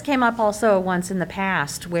 Well, okay. and this came up also once in the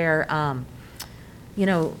past where,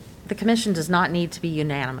 the commission does not need to be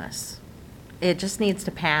unanimous. It just needs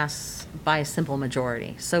to pass by a simple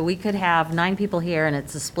majority. So we could have 9 people here and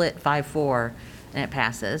it's a split 5-4 and it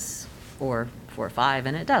passes, or 4-5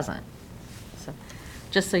 and it doesn't. So,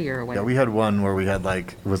 just so you're aware. Yeah, we had one where we had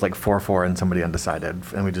it was 4-4 and somebody undecided,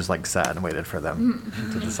 and we just sat and waited for them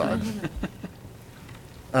to decide.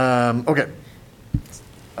 Okay.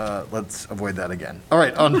 Let's avoid that again. All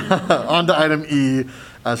right, on to item E,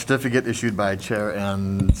 a certificate issued by chair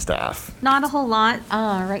and staff. Not a whole lot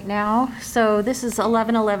right now. So this is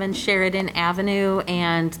 1111 Sheridan Avenue,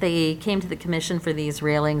 and they came to the commission for these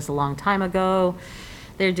railings a long time ago.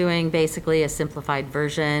 They're doing basically a simplified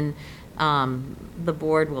version. The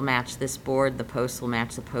board will match this board, the posts will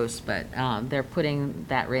match the posts, but they're putting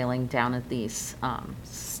that railing down at these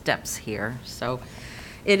steps here. So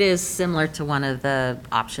it is similar to one of the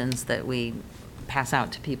options that we pass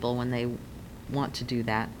out to people when they want to do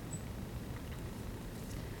that.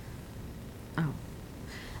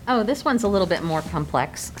 Oh, this one's a little bit more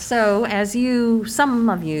complex. So as some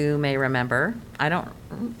of you may remember, I don't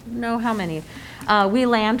know how many, we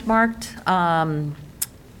landmarked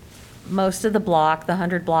most of the block, the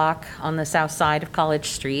 100 block on the south side of College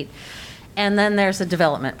Street. And then there's a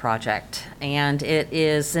development project, and it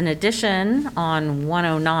is an addition on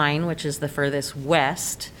 109, which is the furthest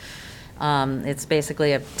west. It's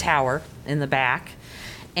basically a tower in the back.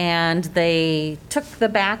 And they took the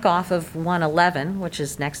back off of 111, which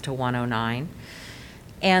is next to 109.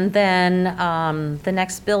 And then the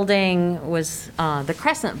next building was the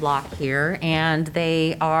Crescent Block here, and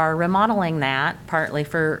they are remodeling that partly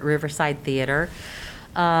for Riverside Theater.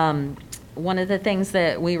 One of the things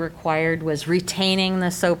that we required was retaining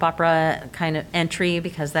the soap opera kind of entry,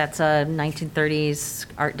 because that's a 1930s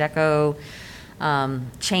Art Deco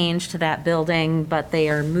change to that building, but they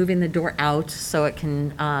are moving the door out so it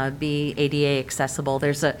can be ADA accessible.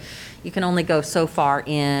 You can only go so far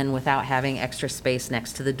in without having extra space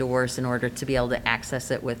next to the doors in order to be able to access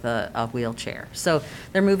it with a wheelchair. So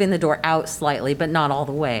they're moving the door out slightly, but not all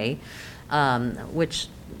the way, which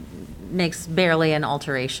makes barely an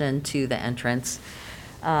alteration to the entrance.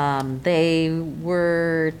 They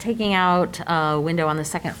were taking out a window on the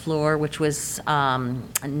second floor, which was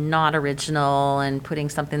not original, and putting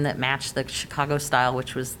something that matched the Chicago style,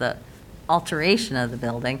 which was the alteration of the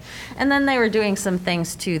building. And then they were doing some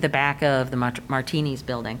things to the back of the Martinis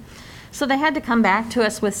building. So they had to come back to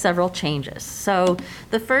us with several changes. So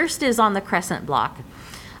the first is on the crescent block.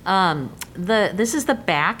 This is the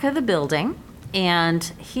back of the building. And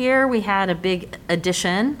here we had a big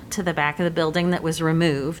addition to the back of the building that was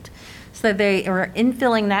removed. So they were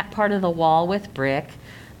infilling that part of the wall with brick.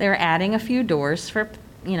 They were adding a few doors for,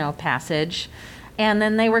 passage. And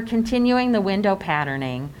then they were continuing the window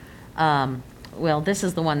patterning. Well, this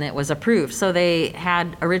is the one that was approved. So they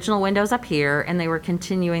had original windows up here, and they were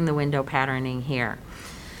continuing the window patterning here.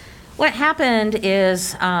 What happened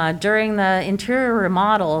is during the interior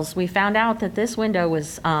remodels, we found out that this window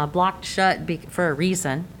was blocked shut for a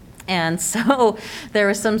reason. And so there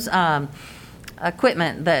was some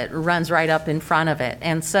equipment that runs right up in front of it.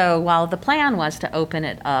 And so while the plan was to open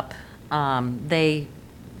it up, they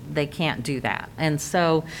can't do that. And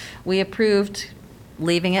so we approved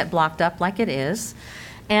leaving it blocked up like it is.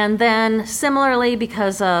 And then similarly,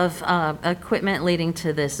 because of equipment leading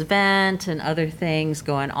to this vent and other things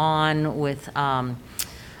going on with a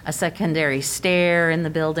secondary stair in the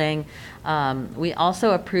building, we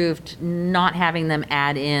also approved not having them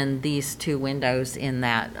add in these two windows in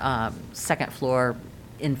that second floor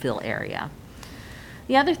infill area.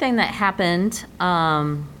 The other thing that happened,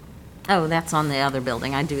 that's on the other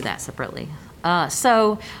building. I do that separately.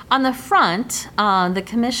 So on the front, the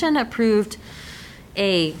commission approved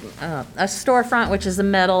a storefront, which is a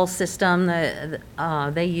metal system that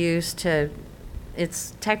they use to,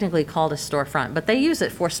 it's technically called a storefront, but they use it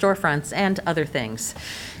for storefronts and other things.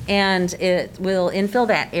 And it will infill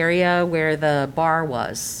that area where the bar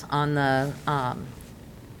was on the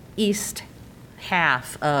east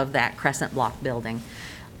half of that crescent block building,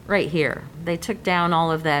 right here. They took down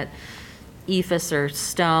all of that ephes or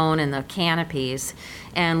stone and the canopies,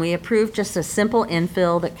 and we approved just a simple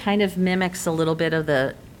infill that kind of mimics a little bit of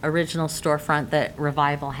the original storefront that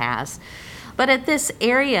Revival has. But at this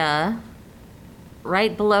area,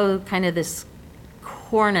 right below kind of this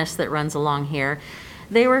cornice that runs along here,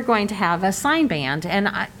 they were going to have a sign band. And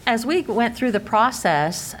as we went through the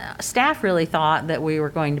process, staff really thought that we were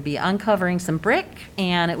going to be uncovering some brick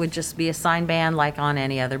and it would just be a sign band like on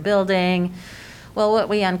any other building. Well, what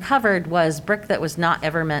we uncovered was brick that was not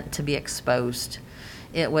ever meant to be exposed.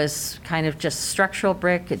 It was kind of just structural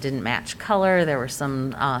brick. It didn't match color. There were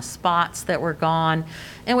some spots that were gone.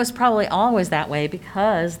 It was probably always that way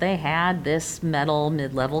because they had this metal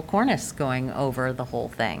mid-level cornice going over the whole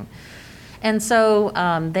thing. And so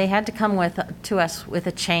they had to come to us with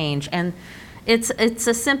a change. And it's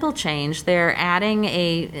a simple change. They're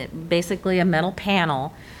adding basically a metal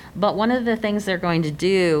panel. But one of the things they're going to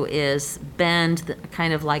do is bend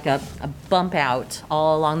kind of like a bump out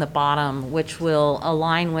all along the bottom, which will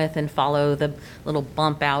align with and follow the little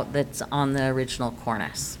bump out that's on the original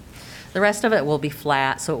cornice. The rest of it will be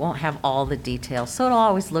flat, so it won't have all the details. So it'll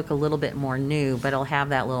always look a little bit more new, but it'll have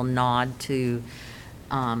that little nod to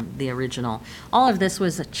the original. All of this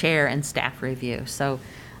was a chair and staff review, so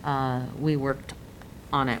we worked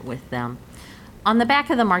on it with them. On the back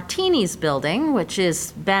of the Martinis building, which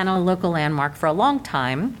has been a local landmark for a long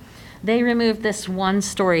time, they removed this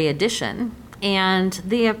one-story addition, and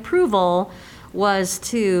the approval was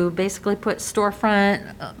to basically put storefront,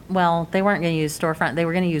 they weren't going to use storefront, they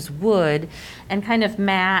were going to use wood and kind of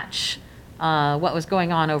match what was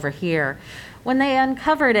going on over here. When they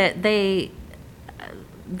uncovered it,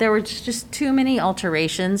 there were just too many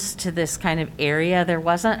alterations to this kind of area. There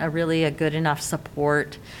wasn't really a good enough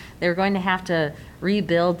support. They were going to have to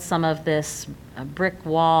rebuild some of this brick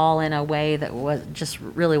wall in a way that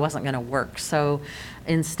really wasn't going to work. So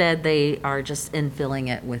instead, they are just infilling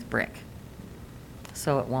it with brick.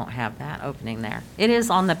 So it won't have that opening there. It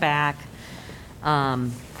is on the back.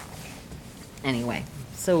 Anyway,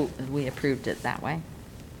 so we approved it that way.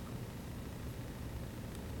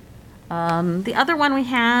 The other one we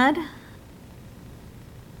had,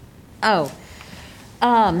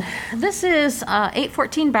 this is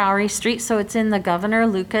 814 Bowery Street, so it's in the Governor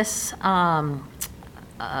Lucas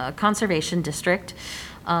Conservation District,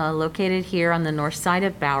 located here on the north side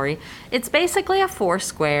of Bowery. It's basically a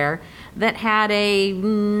foursquare that had a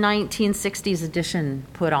 1960s addition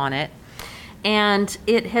put on it, and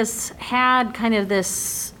it has had kind of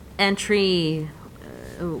this entry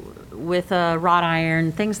with a wrought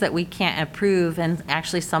iron, things that we can't approve, and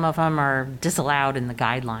actually some of them are disallowed in the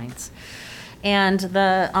guidelines. And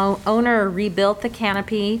the owner rebuilt the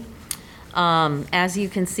canopy as you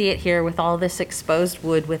can see it here with all this exposed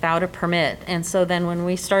wood without a permit. And so then when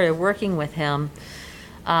we started working with him,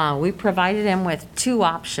 we provided him with two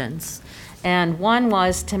options. And one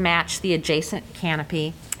was to match the adjacent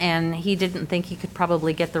canopy, and he didn't think he could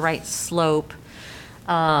probably get the right slope.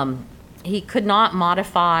 He could not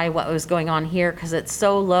modify what was going on here because it's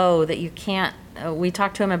so low that you can't, we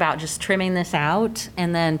talked to him about just trimming this out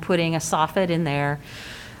and then putting a soffit in there,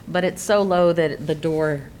 but it's so low that the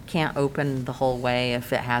door can't open the whole way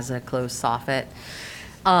if it has a closed soffit.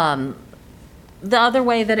 The other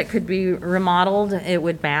way that it could be remodeled, it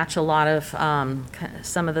would match a lot of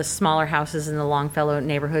some of the smaller houses in the Longfellow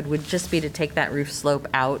neighborhood, would just be to take that roof slope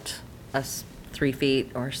out 3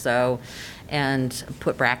 feet or so and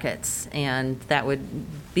put brackets. And that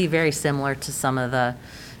would be very similar to some of the,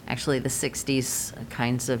 actually the 60s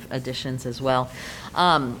kinds of additions as well.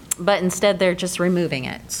 But instead, they're just removing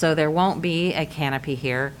it. So there won't be a canopy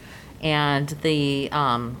here. And the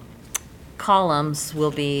columns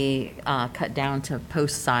will be cut down to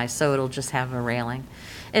post size, so it'll just have a railing.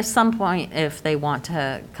 At some point, if they want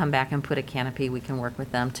to come back and put a canopy, we can work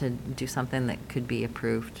with them to do something that could be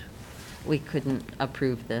approved. We couldn't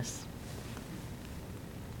approve this.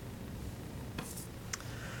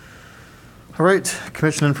 All right,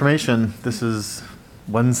 commission information. This is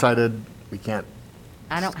one-sided. We can't.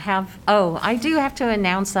 I don't have, oh, I do have to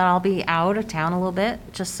announce that I'll be out of town a little bit,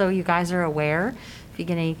 just so you guys are aware, if you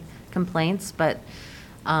get any complaints, but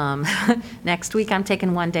next week I'm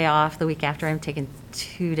taking 1 day off, the week after I'm taking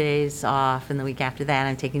 2 days off, and the week after that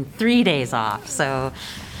I'm taking 3 days off, so.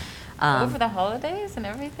 Over the holidays and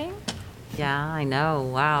everything? Yeah, I know,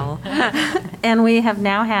 wow. And we have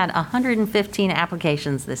now had 115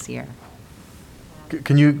 applications this year.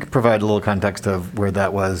 Can you provide a little context of where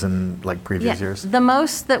that was in like previous years? The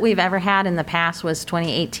most that we've ever had in the past was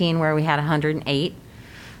 2018, where we had 108.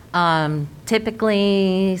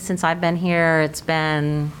 Typically, since I've been here, it's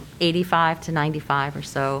been 85 to 95 or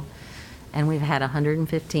so, and we've had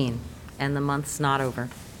 115, and the month's not over.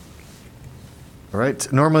 All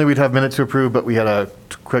right. Normally, we'd have minutes to approve, but we had a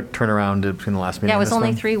quick turnaround between the last meeting Yeah, it and was this only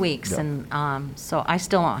one. 3 weeks, Yeah. and so I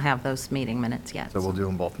still don't have those meeting minutes yet. So we'll do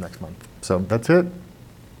them both next month. So that's it.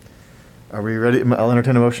 Are we ready? I'll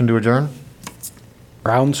entertain a motion to adjourn.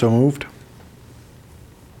 Brown, so moved.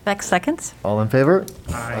 Beck seconds? All in favor?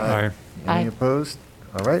 Aye. Any opposed?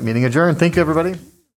 All right, meeting adjourned. Thank you, everybody.